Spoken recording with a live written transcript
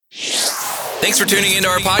Thanks for tuning into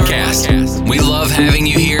our podcast. We love having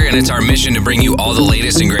you here, and it's our mission to bring you all the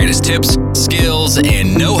latest and greatest tips, skills,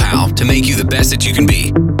 and know-how to make you the best that you can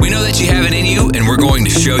be. We know that you have it in you, and we're going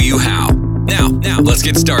to show you how. Now, let's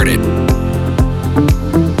get started.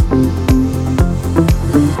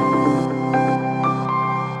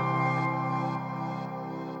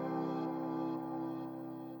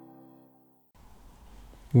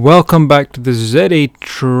 Welcome back to the ZA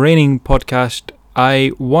Training Podcast.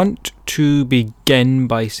 I want to begin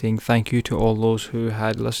by saying thank you to all those who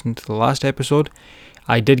had listened to the last episode.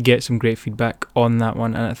 I did get some great feedback on that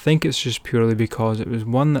one, and I think it's just purely because it was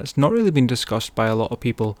one that's not really been discussed by a lot of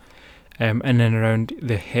people in and around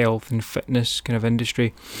the health and fitness kind of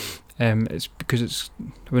industry. It's because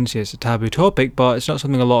I wouldn't say it's a taboo topic, but it's not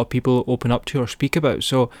something a lot of people open up to or speak about.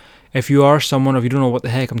 So if you are someone, or if you don't know what the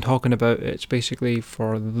heck I'm talking about, it's basically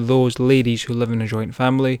for those ladies who live in a joint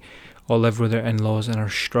family or live with their in-laws and are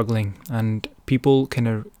struggling, and people kind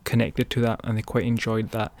of connected to that and they quite enjoyed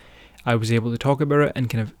that I was able to talk about it and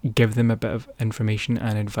kind of give them a bit of information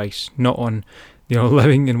and advice, not on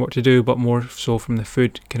living and what to do, but more so from the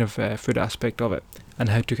food food aspect of it and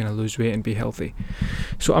how to kind of lose weight and be healthy.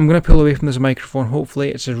 So I'm going to pull away from this microphone. Hopefully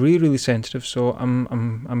it's really sensitive, so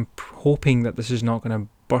I'm hoping that this is not going to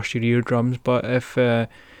burst your eardrums, but if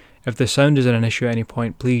the sound is an issue at any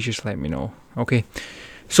point, please just let me know. Okay,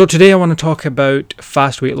 so today I want to talk about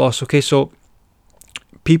fast weight loss. Okay, so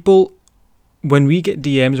people, when we get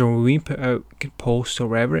DMs or when we put out posts or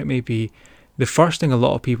wherever it may be, the first thing a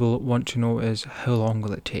lot of people want to know is how long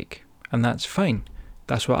will it take? And that's fine.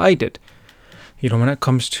 That's what I did. When it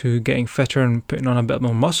comes to getting fitter and putting on a bit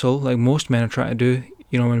more muscle, like most men are trying to do,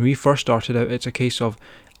 when we first started out, it's a case of,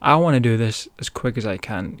 I want to do this as quick as I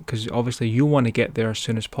can, because obviously you want to get there as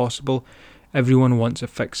soon as possible. Everyone wants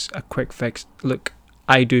a quick fix. Look,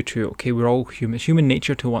 I do too, okay? We're all human. It's human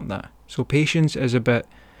nature to want that. So patience is it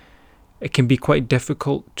can be quite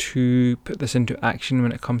difficult to put this into action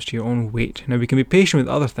when it comes to your own weight. Now, we can be patient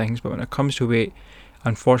with other things, but when it comes to weight,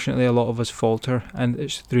 unfortunately, a lot of us falter, and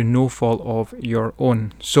it's through no fault of your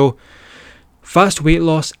own. So fast weight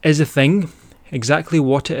loss is a thing. Exactly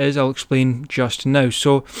what it is, I'll explain just now.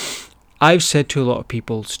 So I've said to a lot of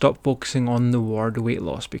people, stop focusing on the word weight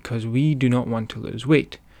loss, because we do not want to lose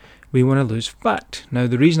weight. We want to lose fat. Now,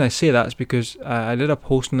 the reason I say that is because I did a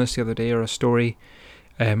post on this the other day, or a story,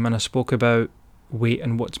 and I spoke about weight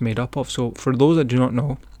and what's made up of. So for those that do not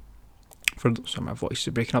know, sorry, my voice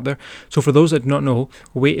is breaking up there. So for those that do not know,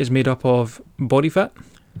 weight is made up of body fat,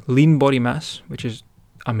 lean body mass, which is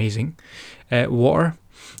amazing, water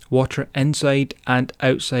inside and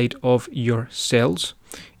outside of your cells.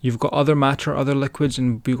 You've got other matter, other liquids,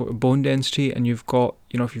 and you've got bone density, and you've got,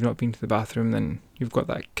 if you've not been to the bathroom, then you've got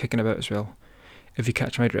that kicking about as well, if you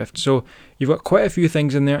catch my drift. So you've got quite a few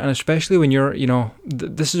things in there, and especially when you're,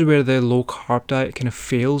 this is where the low carb diet kind of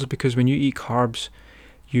fails, because when you eat carbs,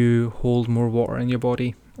 you hold more water in your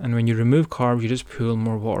body, and when you remove carbs, you just pull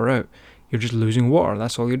more water out. You're just losing water.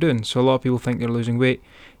 That's all you're doing. So a lot of people think they're losing weight.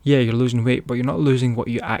 Yeah, you're losing weight, but you're not losing what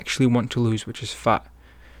you actually want to lose, which is fat.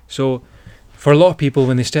 So for a lot of people,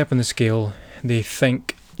 when they step on the scale, they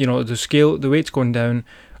think, the weight's going down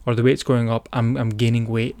or the weight's going up, I'm gaining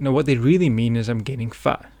weight. Now, what they really mean is I'm gaining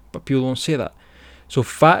fat, but people don't say that. So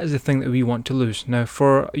fat is the thing that we want to lose. Now,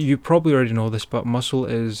 you probably already know this, but muscle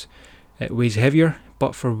it weighs heavier,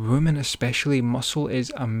 but for women especially, muscle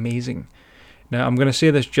is amazing. Now, I'm going to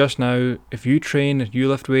say this just now, if you train, if you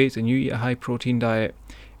lift weights and you eat a high protein diet,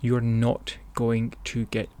 you're not going to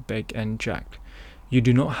get big and jacked. You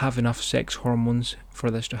do not have enough sex hormones for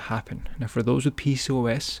this to happen. Now, for those with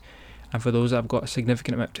PCOS and for those that have got a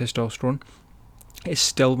significant amount of testosterone, it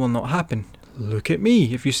still will not happen. Look at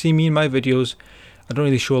me. If you see me in my videos, I don't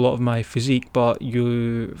really show a lot of my physique, but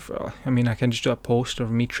I can just do a post of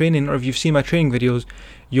me training, or if you've seen my training videos,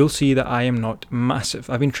 you'll see that I am not massive.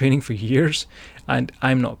 I've been training for years and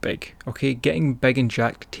I'm not big, okay? Getting big and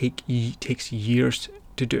jacked takes years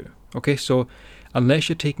to do, okay? So unless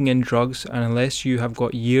you're taking in drugs and unless you have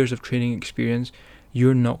got years of training experience,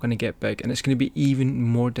 you're not going to get big. And it's going to be even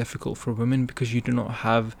more difficult for women because you do not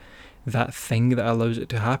have that thing that allows it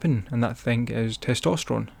to happen, and that thing is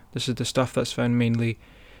testosterone. This is the stuff that's found mainly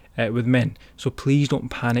with men. So please don't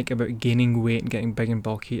panic about gaining weight and getting big and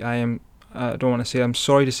bulky. I'm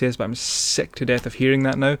sorry to say this, but I'm sick to death of hearing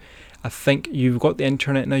that now. I think you've got the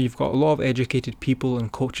internet now, you've got a lot of educated people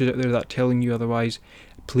and coaches out there that are telling you otherwise.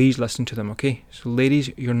 Please listen to them, okay? So ladies,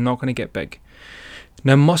 you're not going to get big.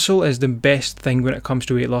 Now, muscle is the best thing when it comes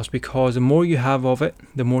to weight loss, because the more you have of it,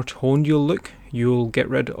 the more toned you'll look. You'll get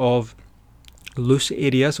rid of loose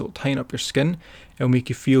areas. It will tighten up your skin. It'll make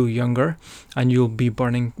you feel younger, and you'll be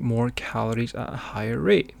burning more calories at a higher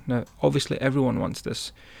rate. Now, obviously, everyone wants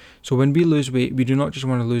this. So when we lose weight, we do not just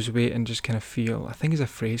want to lose weight and just kind of feel, I think there's a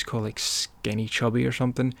phrase called like skinny chubby or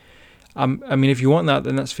something. I mean, if you want that,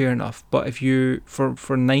 then that's fair enough. But if you, for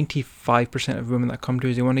 95% of women that come to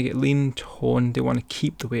us, they want to get lean, toned, they want to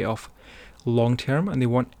keep the weight off long term, and they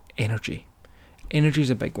want energy. Energy is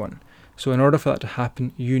a big one. So in order for that to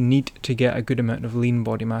happen, you need to get a good amount of lean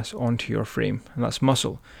body mass onto your frame, and that's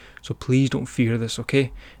muscle. So please don't fear this,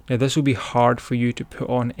 okay? Now this will be hard for you to put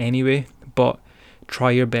on anyway, but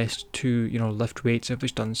try your best to, lift weights if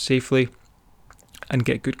it's done safely and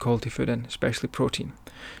get good quality food in, especially protein.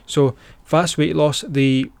 So fast weight loss,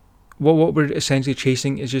 what we're essentially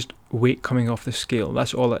chasing is just weight coming off the scale.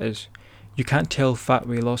 That's all it is. You can't tell fast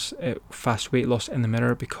weight loss in the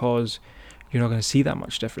mirror because you're not going to see that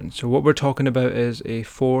much difference. So what we're talking about is a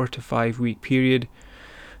 4 to 5 week period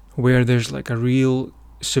where there's like a real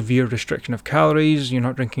severe restriction of calories, you're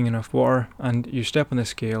not drinking enough water, and you step on the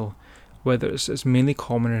scale, whether it's mainly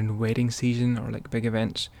common in wedding season or like big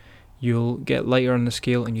events, you'll get lighter on the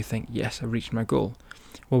scale and you think, yes, I've reached my goal.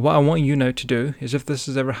 Well, what I want you now to do is, if this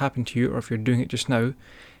has ever happened to you, or if you're doing it just now,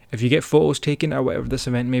 if you get photos taken at whatever this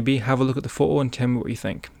event may be, have a look at the photo and tell me what you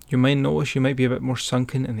think. You might notice you might be a bit more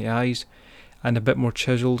sunken in the eyes and a bit more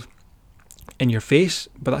chiseled in your face,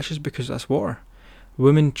 but that's just because that's water.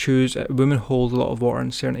 Women hold a lot of water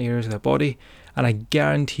in certain areas of their body, and I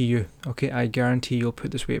guarantee you'll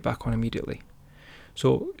put this weight back on immediately.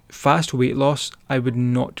 So fast weight loss, I would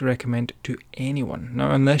not recommend to anyone.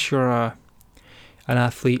 Now, unless you're an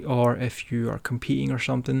athlete or if you are competing or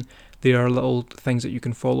something, there are little things that you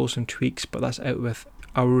can follow, some tweaks, but that's out with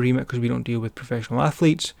our remit because we don't deal with professional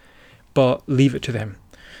athletes, but leave it to them.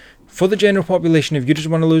 For the general population, if you just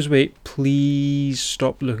want to lose weight, please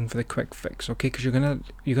stop looking for the quick fix, okay? Because you're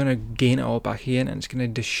gonna gain it all back again, and it's gonna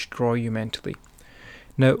destroy you mentally.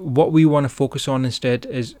 Now, what we want to focus on instead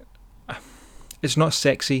is, it's not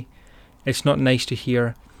sexy, it's not nice to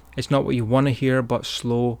hear, it's not what you want to hear, but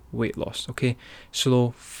slow weight loss, okay?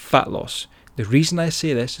 Slow fat loss. The reason I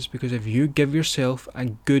say this is because if you give yourself a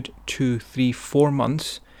good 2, 3, 4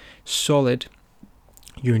 months solid,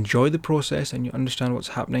 you enjoy the process and you understand what's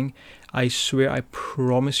happening, I swear, I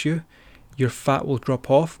promise you, your fat will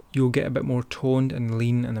drop off, you'll get a bit more toned and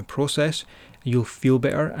lean in the process, you'll feel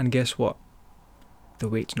better, and guess what? The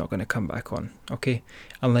weight's not going to come back on, okay?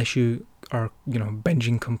 Unless you are,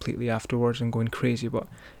 binging completely afterwards and going crazy, but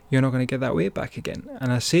you're not going to get that weight back again.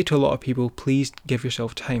 And I say to a lot of people, please give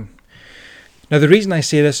yourself time. Now, the reason I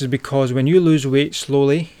say this is because when you lose weight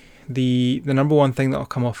slowly, the number one thing that will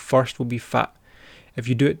come off first will be fat. If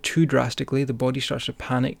you do it too drastically, the body starts to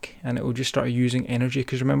panic and it will just start using energy.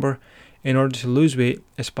 Because remember, in order to lose weight,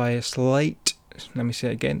 it's by a slight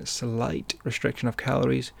restriction of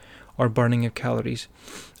calories or burning of calories.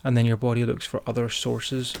 And then your body looks for other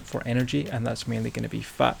sources for energy, and that's mainly going to be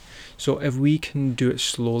fat. So if we can do it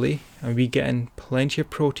slowly and we get in plenty of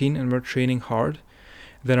protein and we're training hard,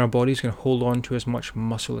 then our body's going to hold on to as much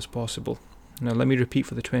muscle as possible. Now, let me repeat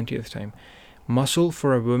for the 20th time. Muscle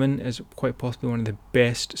for a woman is quite possibly one of the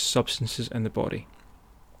best substances in the body.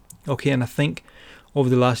 Okay, and I think over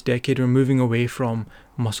the last decade we're moving away from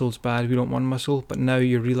muscle's bad, we don't want muscle, but now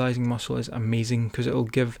you're realizing muscle is amazing because it'll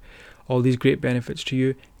give all these great benefits to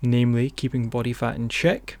you, namely keeping body fat in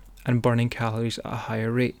check and burning calories at a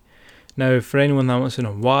higher rate. Now, for anyone that wants to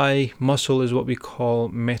know why, muscle is what we call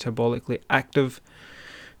metabolically active.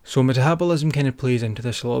 So metabolism kind of plays into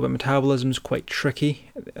this a little bit. Metabolism is quite tricky.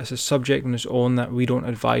 It's a subject on its own that we don't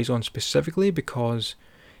advise on specifically because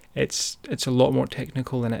it's a lot more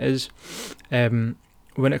technical than it is.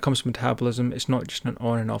 When it comes to metabolism, it's not just an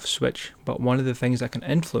on and off switch, but one of the things that can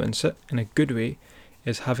influence it in a good way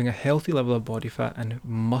is having a healthy level of body fat and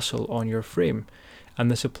muscle on your frame. And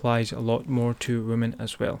this applies a lot more to women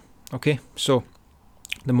as well. Okay, so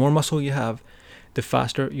the more muscle you have, the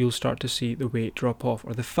faster you'll start to see the weight drop off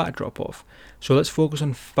or the fat drop off. So let's focus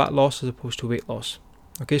on fat loss as opposed to weight loss.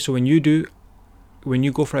 Okay, so when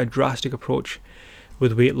you go for a drastic approach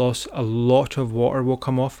with weight loss, a lot of water will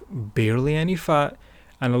come off, barely any fat,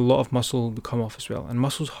 and a lot of muscle will come off as well. And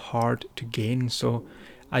muscle's hard to gain, so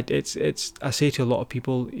I say to a lot of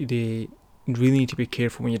people, they really need to be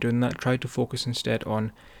careful when you're doing that. Try to focus instead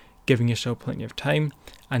on giving yourself plenty of time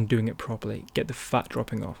and doing it properly. Get the fat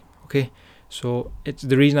dropping off. Okay. So it's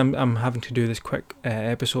the reason I'm having to do this quick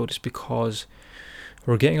episode is because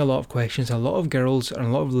we're getting a lot of questions. A lot of girls and a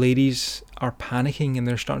lot of ladies are panicking and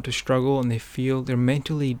they're starting to struggle and they feel they're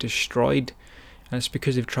mentally destroyed And it's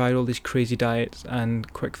because they've tried all these crazy diets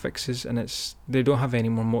and quick fixes, and they don't have any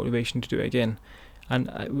more motivation to do it again. And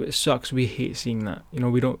it sucks. We hate seeing that. You know,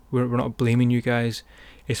 we're not blaming you guys.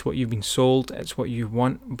 It's what you've been sold. It's what you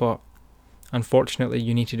want. But unfortunately,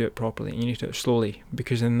 you need to do it properly. You need to do it slowly,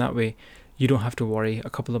 because in that way, you don't have to worry a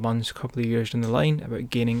couple of months, a couple of years down the line about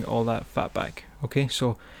gaining all that fat back. Okay,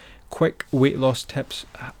 so quick weight loss tips,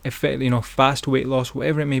 effectively, fast weight loss,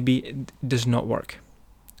 whatever it may be, it does not work.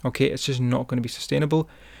 Okay, it's just not going to be sustainable.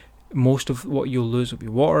 Most of what you'll lose will be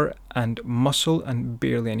water and muscle and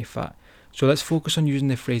barely any fat. So let's focus on using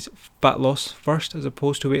the phrase fat loss first as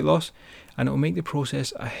opposed to weight loss, and it will make the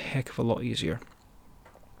process a heck of a lot easier.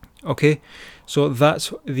 Okay, so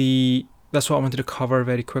that's what I wanted to cover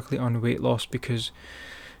very quickly on weight loss, because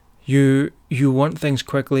you want things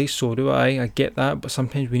quickly, so do I get that, but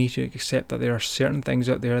sometimes we need to accept that there are certain things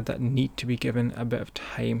out there that need to be given a bit of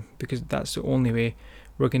time, because that's the only way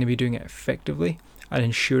we're going to be doing it effectively and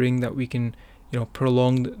ensuring that we can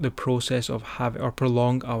prolong the process of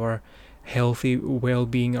prolong our healthy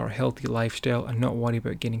well-being, our healthy lifestyle, and not worry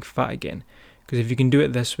about gaining fat again. Because if you can do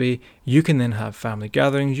it this way, you can then have family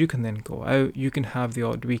gatherings, you can then go out, you can have the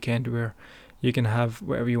odd weekend where you can have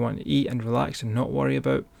whatever you want to eat and relax and not worry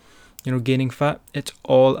about gaining fat. It's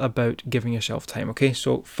all about giving yourself time. Okay,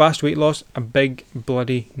 so fast weight loss, a big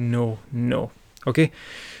bloody no. Okay,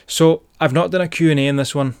 so I've not done a Q&A in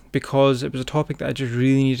this one because it was a topic that I just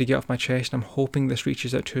really need to get off my chest, and I'm hoping this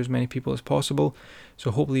reaches out to as many people as possible. So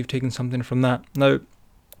hopefully you've taken something from that. Now,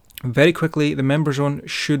 very quickly, the member zone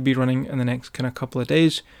should be running in the next kind of couple of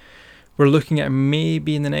days. We're looking at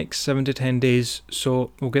maybe in the next 7 to 10 days, so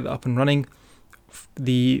we'll get that up and running.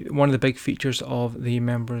 One of the big features of the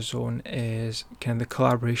member zone is kind of the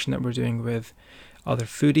collaboration that we're doing with other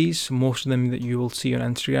foodies, most of them that you will see on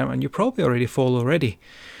Instagram, and you probably already follow already.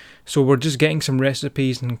 So we're just getting some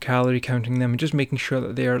recipes and calorie counting them and just making sure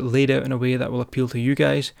that they are laid out in a way that will appeal to you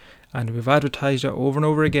guys. And we've advertised it over and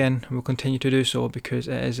over again, and we'll continue to do so because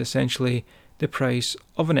it is essentially the price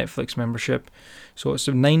of a Netflix membership. So it's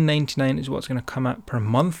 $9.99 is what's going to come at per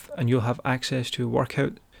month, and you'll have access to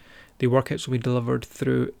workout. The workouts will be delivered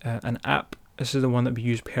through an app. This is the one that we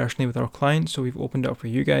use personally with our clients, so we've opened it up for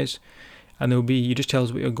you guys. And you just tell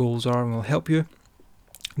us what your goals are and we'll help you.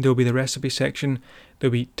 There'll be the recipe section.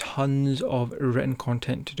 There'll be tons of written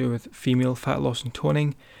content to do with female fat loss and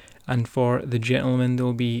toning. And for the gentlemen,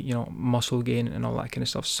 there'll be, muscle gain and all that kind of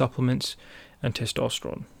stuff, supplements and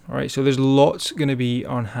testosterone. All right, so there's lots going to be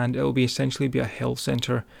on hand. It'll be essentially be a health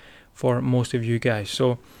center for most of you guys.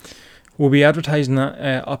 So we'll be advertising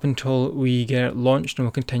that up until we get it launched, and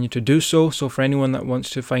we'll continue to do so. So for anyone that wants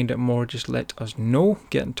to find out more, just let us know.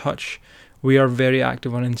 Get in touch. We are very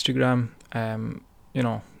active on Instagram,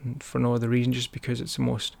 for no other reason, just because it's the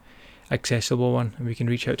most accessible one and we can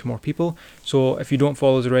reach out to more people. So if you don't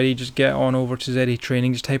follow us already, just get on over to ZA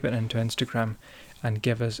Training, just type it into Instagram and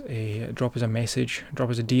drop us a message, drop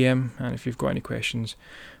us a DM, and if you've got any questions,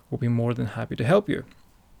 we'll be more than happy to help you.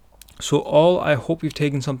 So I hope you've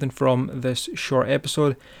taken something from this short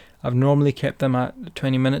episode. I've normally kept them at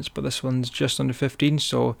 20 minutes, but this one's just under 15,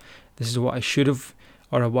 so this is what I should have,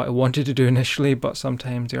 or what I wanted to do initially, but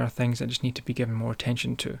sometimes there are things that just need to be given more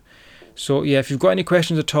attention to. So yeah, if you've got any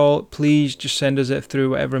questions at all, please just send us it through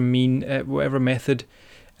whatever method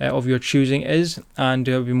of your choosing is, and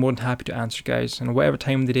I'll be more than happy to answer, guys. And whatever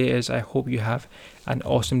time of the day is, I hope you have an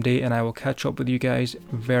awesome day, and I will catch up with you guys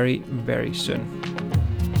very, very soon.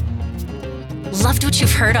 Loved what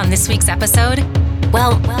you've heard on this week's episode?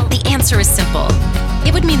 Well, the answer is simple.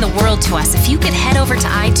 It would mean the world to us if you could head over to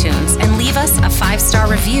iTunes and leave us a 5-star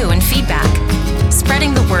review and feedback.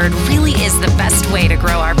 Spreading the word really is the best way to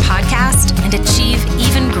grow our podcast and achieve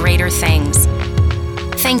even greater things.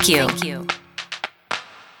 Thank you.